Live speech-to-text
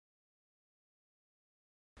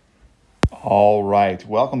All right,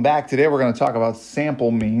 welcome back. Today we're going to talk about sample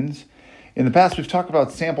means. In the past, we've talked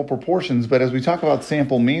about sample proportions, but as we talk about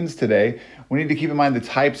sample means today, we need to keep in mind the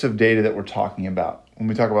types of data that we're talking about. When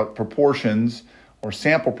we talk about proportions or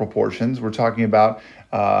sample proportions, we're talking about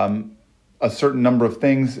a certain number of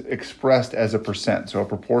things expressed as a percent. So a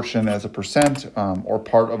proportion as a percent or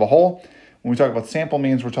part of a whole. When we talk about sample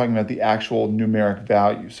means, we're talking about the actual numeric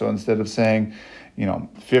value. So instead of saying,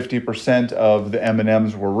 50% of the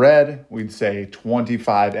M&Ms were red, we'd say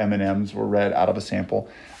 25 M&Ms were red out of a sample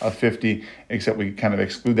of 50, except we kind of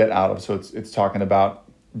exclude that out of. So it's talking about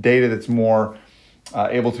data that's more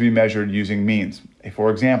able to be measured using means.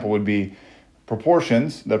 For example, would be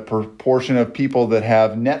proportions, the proportion of people that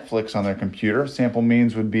have Netflix on their computer. Sample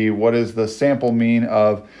means would be what is the sample mean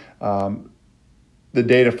of the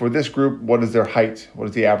data for this group, what is their height, what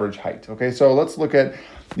is the average height. Okay, so let's look at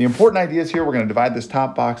the important ideas here. We're going to divide this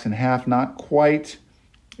top box in half, not quite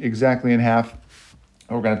exactly in half.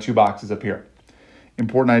 We're going to have two boxes up here.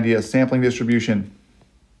 Important ideas, sampling distribution.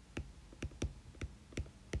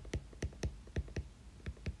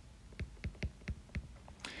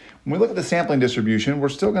 When we look at the sampling distribution, we're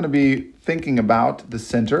still going to be thinking about the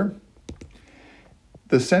center.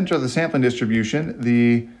 The center of the sampling distribution,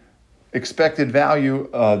 the expected value,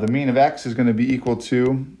 the mean of X is going to be equal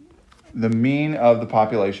to the mean of the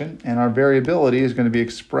population, and our variability is going to be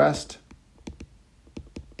expressed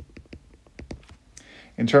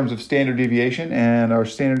in terms of standard deviation, and our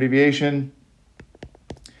standard deviation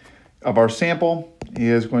of our sample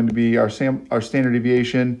is going to be our standard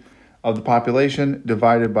deviation of the population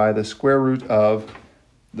divided by the square root of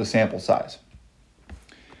the sample size.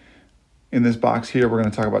 In this box here, we're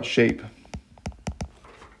going to talk about shape.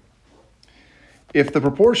 If the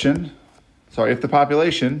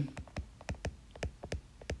population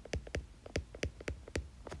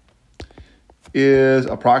is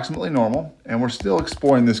approximately normal, and we're still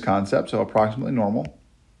exploring this concept, so approximately normal,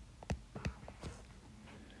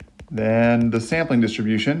 then the sampling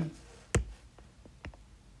distribution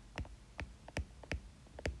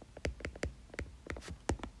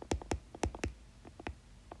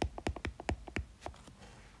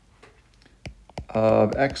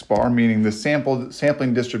of X bar, meaning the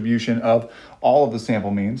sampling distribution of all of the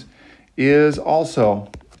sample means, is also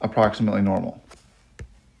approximately normal.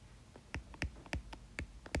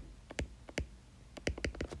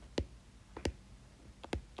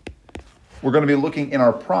 We're going to be looking in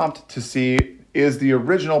our prompt to see, is the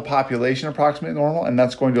original population approximately normal? And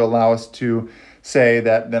that's going to allow us to say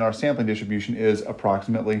that then our sampling distribution is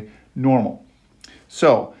approximately normal.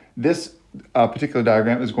 So this particular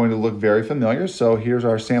diagram is going to look very familiar. So here's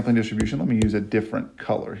our sampling distribution. Let me use a different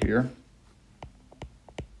color here.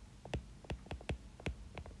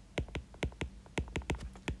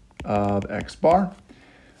 Of X bar.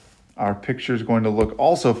 Our picture is going to look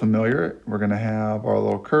also familiar. We're going to have our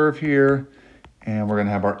little curve here, and we're going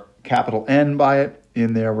to have our capital N by it.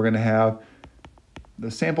 In there, we're going to have the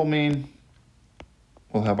sample mean.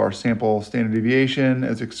 We'll have our sample standard deviation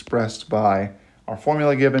as expressed by our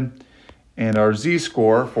formula given, and our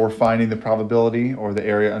z-score for finding the probability or the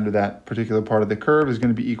area under that particular part of the curve is going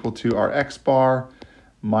to be equal to our X bar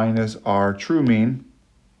minus our true mean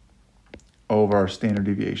over our standard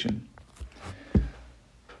deviation.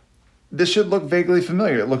 This should look vaguely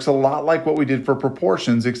familiar. It looks a lot like what we did for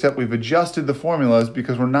proportions, except we've adjusted the formulas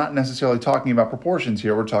because we're not necessarily talking about proportions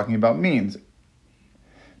here. We're talking about means.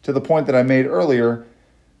 To the point that I made earlier,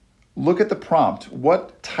 look at the prompt.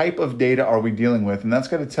 What type of data are we dealing with? And that's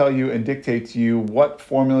going to tell you and dictate to you what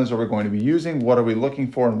formulas are we going to be using, what are we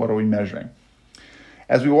looking for, and what are we measuring.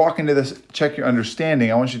 As we walk into this check your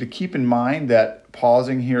understanding, I want you to keep in mind that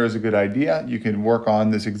pausing here is a good idea. You can work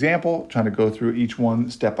on this example, trying to go through each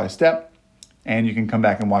one step by step, and you can come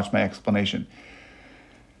back and watch my explanation.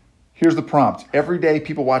 Here's the prompt. Every day,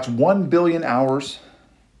 people watch 1 billion hours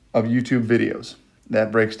of YouTube videos.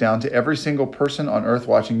 That breaks down to every single person on Earth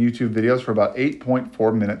watching YouTube videos for about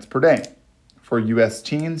 8.4 minutes per day. For US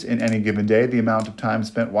teens in any given day, the amount of time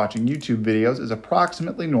spent watching YouTube videos is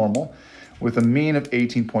approximately normal, with a mean of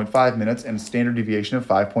 18.5 minutes and a standard deviation of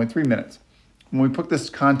 5.3 minutes. When we put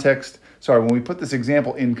this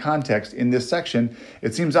example in context in this section,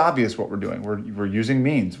 it seems obvious what we're doing. We're using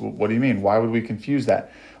means. What do you mean? Why would we confuse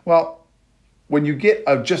that? Well, when you get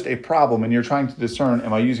just a problem and you're trying to discern,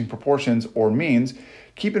 am I using proportions or means,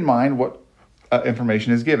 keep in mind what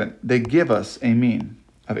information is given. They give us a mean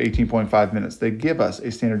of 18.5 minutes. They give us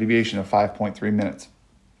a standard deviation of 5.3 minutes.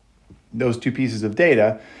 Those two pieces of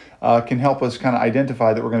data can help us kind of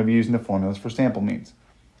identify that we're going to be using the formulas for sample means.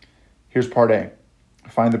 Here's part A.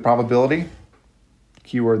 Find the probability,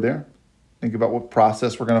 keyword there, think about what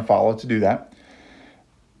process we're going to follow to do that,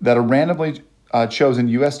 that a randomly chosen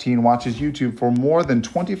US teen watches YouTube for more than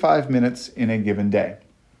 25 minutes in a given day.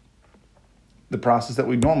 The process that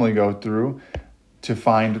we normally go through to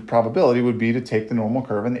find probability would be to take the normal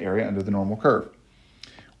curve and the area under the normal curve.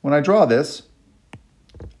 When I draw this,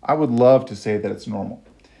 I would love to say that it's normal.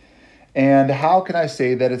 And how can I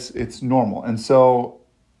say that it's normal? And so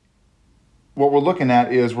what we're looking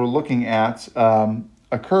at is we're looking at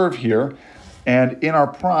a curve here, and in our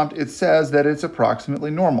prompt it says that it's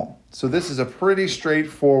approximately normal. So this is a pretty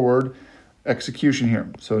straightforward execution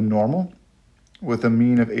here. So normal with a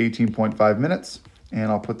mean of 18.5 minutes,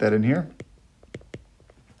 and I'll put that in here.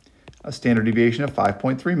 A standard deviation of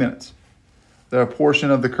 5.3 minutes. The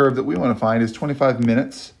portion of the curve that we want to find is 25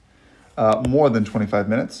 minutes, more than 25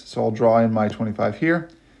 minutes. So I'll draw in my 25 here,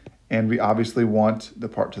 and we obviously want the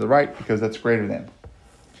part to the right because that's greater than.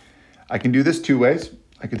 I can do this two ways.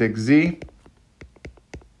 I could take z,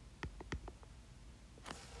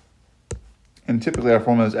 and typically our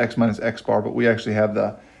formula is x minus x bar, but we actually have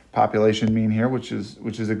the population mean here, which is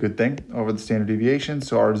a good thing over the standard deviation.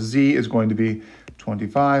 So our z is going to be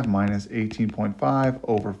 25 minus 18.5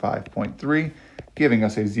 over 5.3, giving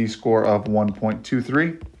us a z-score of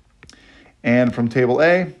 1.23. And from table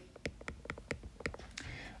A,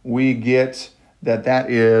 we get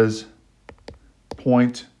that is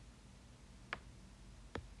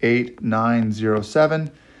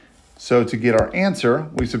 0.8907. So to get our answer,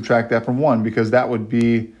 we subtract that from 1 because that would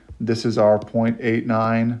be, this is our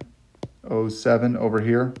 0.8907 over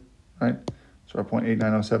here, right? So our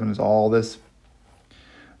 0.8907 is all this.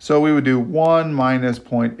 So we would do 1 minus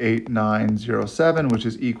 0.8907, which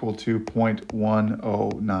is equal to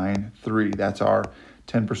 0.1093. That's our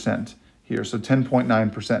 10% here. So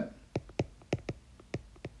 10.9%,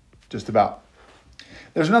 just about.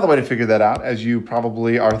 There's another way to figure that out, as you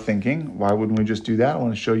probably are thinking. Why wouldn't we just do that? I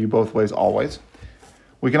want to show you both ways always.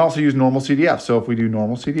 We can also use normal CDF. So if we do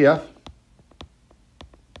normal CDF,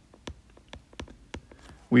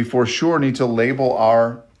 we for sure need to label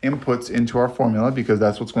our inputs into our formula because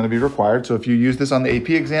that's what's going to be required. So if you use this on the AP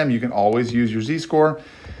exam, you can always use your z-score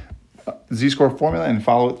formula and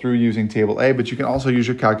follow it through using table A, but you can also use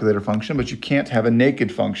your calculator function, but you can't have a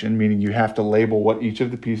naked function, meaning you have to label what each of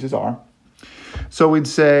the pieces are. So we'd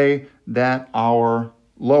say that our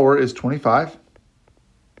lower is 25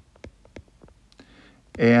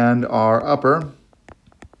 and our upper,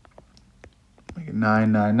 make it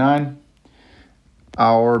 999.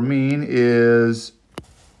 Our mean is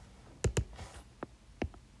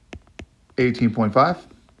 18.5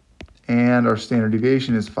 and our standard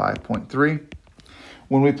deviation is 5.3.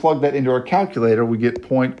 When we plug that into our calculator, we get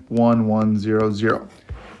 0.1100.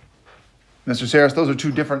 Mr. Saris, those are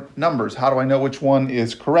two different numbers. How do I know which one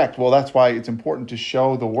is correct? Well, that's why it's important to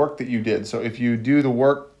show the work that you did. So if you do the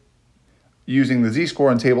work using the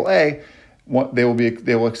z-score in table A, they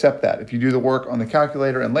will accept that. If you do the work on the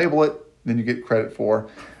calculator and label it, then you get credit for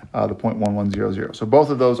the 0.1100. So both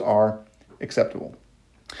of those are acceptable.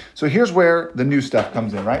 So here's where the new stuff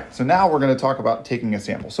comes in, right? So now we're going to talk about taking a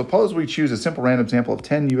sample. Suppose we choose a simple random sample of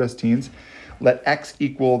 10 US teens. Let X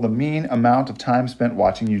equal the mean amount of time spent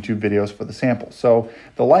watching YouTube videos for the sample. So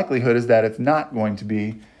the likelihood is that it's not going to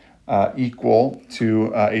be equal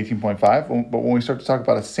to 18.5. But when we start to talk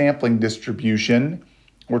about a sampling distribution,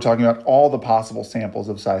 we're talking about all the possible samples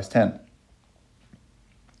of size 10.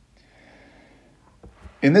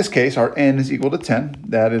 In this case, our n is equal to 10.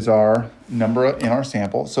 That is our number in our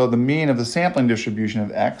sample. So the mean of the sampling distribution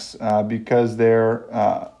of X, because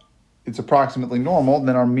it's approximately normal,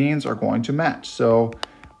 then our means are going to match. So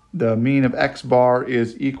the mean of X bar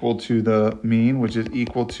is equal to the mean, which is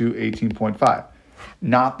equal to 18.5.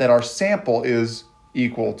 Not that our sample is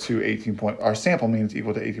equal to our sample mean is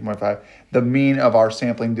equal to 18.5. The mean of our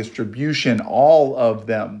sampling distribution, all of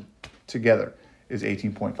them together, is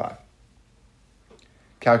 18.5.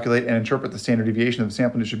 Calculate and interpret the standard deviation of the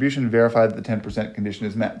sampling distribution, verify that the 10% condition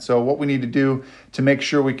is met. So what we need to do to make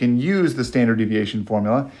sure we can use the standard deviation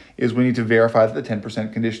formula is we need to verify that the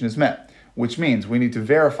 10% condition is met, which means we need to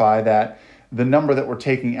verify that the number that we're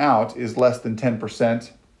taking out is less than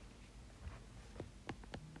 10%.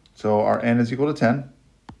 So our n is equal to 10.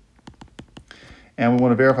 And we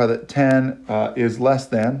want to verify that 10 is less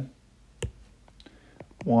than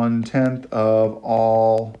 1/10 of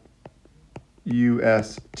all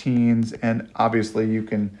US teens, and obviously you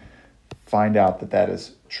can find out that that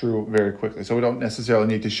is true very quickly. So we don't necessarily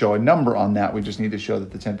need to show a number on that. We just need to show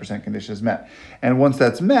that the 10% condition is met. And once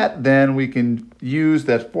that's met, then we can use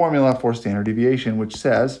that formula for standard deviation, which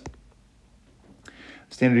says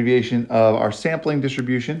standard deviation of our sampling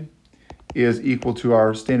distribution is equal to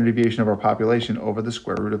our standard deviation of our population over the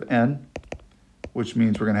square root of n, which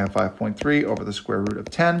means we're going to have 5.3 over the square root of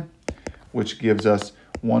 10, which gives us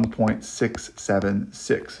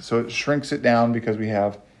 1.676. So it shrinks it down because we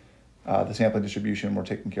have the sampling distribution we're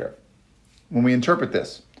taking care of. When we interpret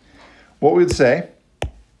this, what we would say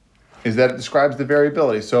is that it describes the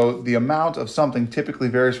variability. So the amount of something typically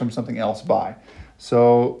varies from something else by.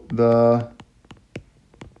 So the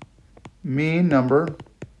mean number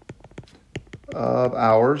of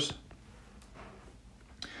hours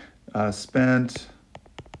spent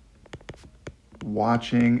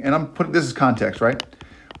watching, and I'm putting, this is context, right?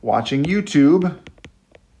 Watching YouTube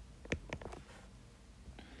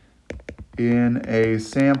in a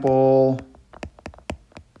sample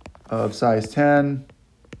of size 10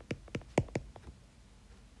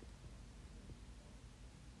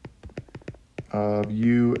 of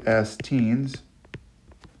US teens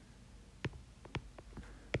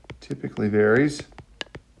typically varies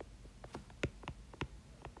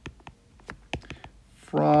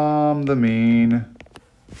from the mean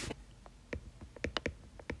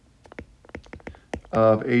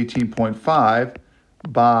of 18.5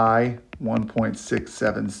 by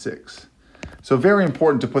 1.676. So very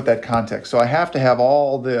important to put that context. So I have to have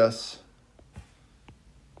all this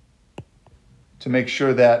to make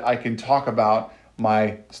sure that I can talk about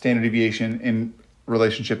my standard deviation in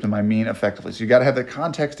relationship to my mean effectively. So you got to have the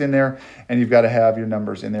context in there, and you've got to have your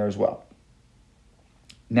numbers in there as well.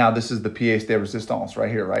 Now this is the pièce de résistance right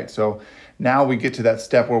here, right? So now we get to that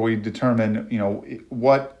step where we determine,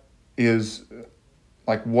 what is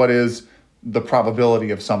the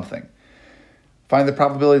probability of something. Find the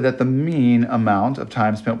probability that the mean amount of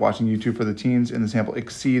time spent watching YouTube for the teens in the sample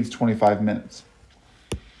exceeds 25 minutes.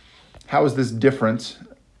 How is this different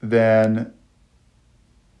than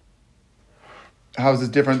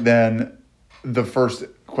the first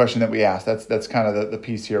question that we asked? That's kind of the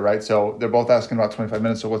piece here, right? So they're both asking about 25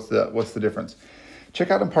 minutes. So what's the difference?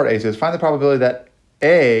 Check out in part A. It says find the probability that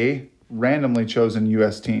a randomly chosen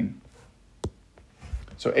US teen.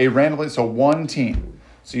 So one teen.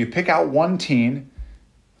 So you pick out one teen,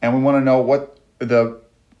 and we want to know what the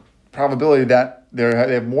probability that they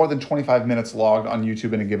have more than 25 minutes logged on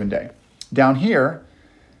YouTube in a given day. Down here,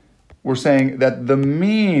 we're saying that the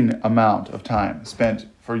mean amount of time spent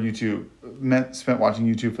watching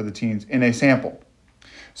YouTube for the teens in a sample.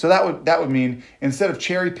 So that would mean instead of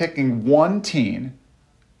cherry picking one teen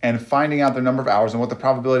and finding out their number of hours and what the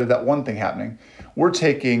probability of that one thing happening, we're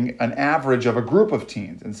taking an average of a group of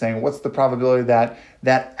teens and saying what's the probability that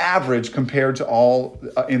that average compared to all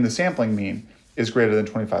in the sampling mean is greater than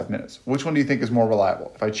 25 minutes. Which one do you think is more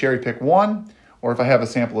reliable? If I cherry pick one or if I have a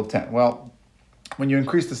sample of 10? Well, when you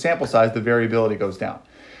increase the sample size, the variability goes down.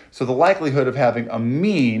 So the likelihood of having a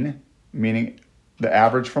mean, meaning the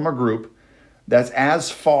average from a group, that's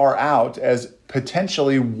as far out as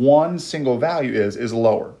potentially one single value is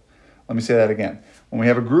lower. Let me say that again. When we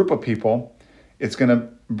have a group of people, it's going to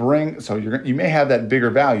bring, so you may have that bigger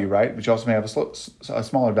value, right? But you also may have a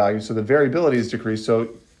smaller value. So the variability is decreased. So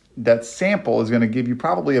that sample is going to give you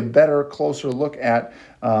probably a better, closer look at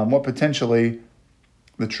what potentially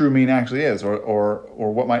the true mean actually is, or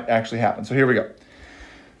what might actually happen. So here we go.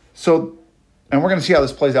 So, and we're going to see how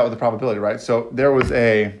this plays out with the probability, right? So there was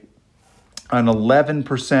an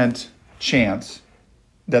 11% chance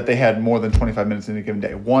that they had more than 25 minutes in a given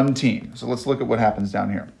day, one teen. So let's look at what happens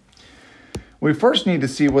down here. We first need to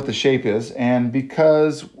see what the shape is, and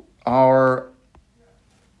because our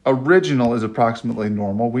original is approximately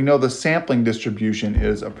normal, we know the sampling distribution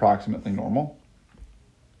is approximately normal.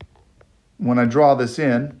 When I draw this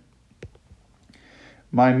in,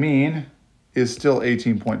 my mean is still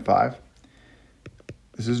 18.5.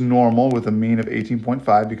 This is normal with a mean of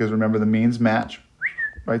 18.5 because remember the means match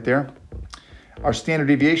right there. Our standard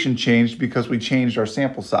deviation changed because we changed our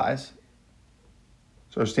sample size.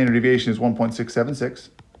 So our standard deviation is 1.676.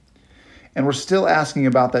 And we're still asking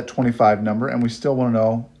about that 25 number, and we still want to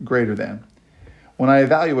know greater than. When I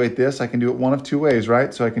evaluate this, I can do it one of two ways,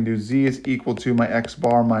 right? So I can do z is equal to my x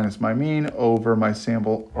bar minus my mean over my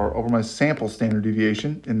sample, or over my sample standard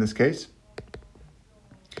deviation in this case.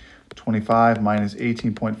 25 minus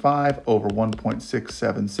 18.5 over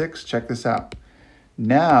 1.676. Check this out.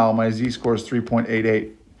 Now my z-score is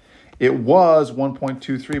 3.88. It was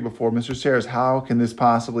 1.23 before. Mr. Sayers, how can this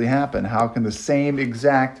possibly happen? How can the same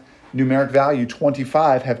exact numeric value,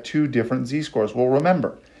 25, have two different z-scores? Well,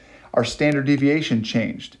 remember, our standard deviation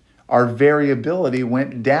changed. Our variability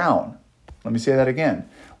went down. Let me say that again.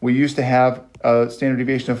 We used to have a standard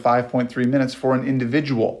deviation of 5.3 minutes for an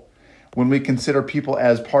individual. When we consider people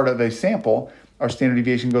as part of a sample, our standard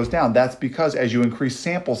deviation goes down. That's because as you increase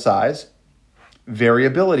sample size,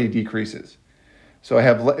 variability decreases. So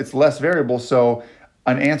it's less variable. So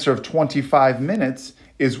an answer of 25 minutes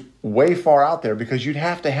is way far out there because you'd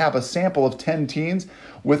have to have a sample of 10 teens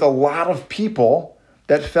with a lot of people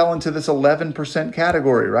that fell into this 11%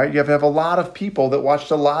 category, right? You have to have a lot of people that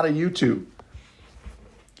watched a lot of YouTube.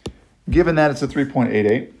 Given that it's a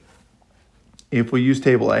 3.88, if we use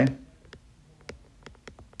table A,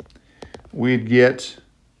 we'd get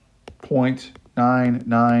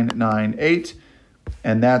 0.9998,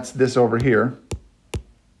 and that's this over here,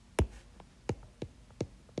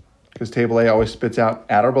 because table A always spits out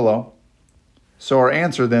at or below. So our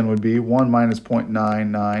answer then would be 1 minus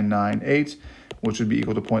 0.9998, which would be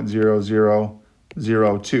equal to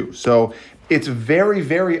 0.0002. So it's very,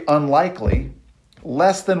 very unlikely,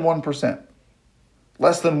 less than 1%,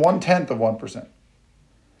 less than 1/10 of 1%.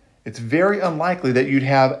 It's very unlikely that you'd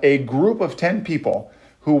have a group of 10 people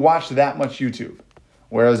who watched that much YouTube.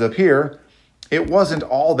 Whereas up here, it wasn't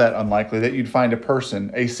all that unlikely that you'd find a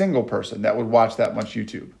person, a single person, that would watch that much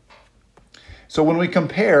YouTube. So when we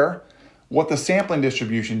compare what the sampling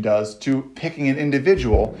distribution does to picking an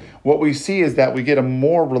individual, what we see is that we get a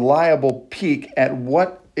more reliable peek at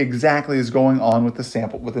what exactly is going on with the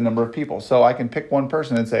sample, with the number of people. So I can pick one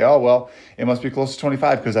person and say, oh, well, it must be close to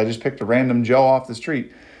 25 because I just picked a random Joe off the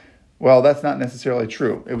street. Well, that's not necessarily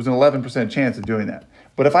true. It was an 11% chance of doing that.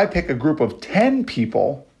 But if I pick a group of 10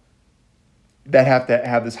 people that have to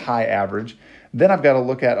have this high average, then I've got to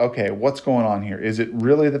look at, okay, what's going on here? Is it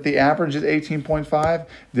really that the average is 18.5?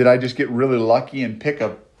 Did I just get really lucky and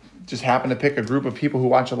just happen to pick a group of people who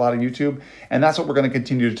watch a lot of YouTube? And that's what we're going to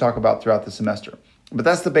continue to talk about throughout the semester. But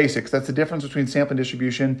that's the basics. That's the difference between sampling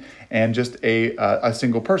distribution and just a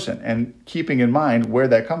single person. And keeping in mind where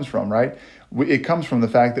that comes from, right? It comes from the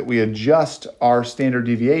fact that we adjust our standard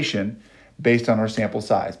deviation based on our sample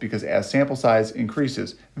size, because as sample size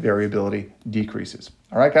increases, variability decreases.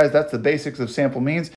 All right, guys, that's the basics of sample means.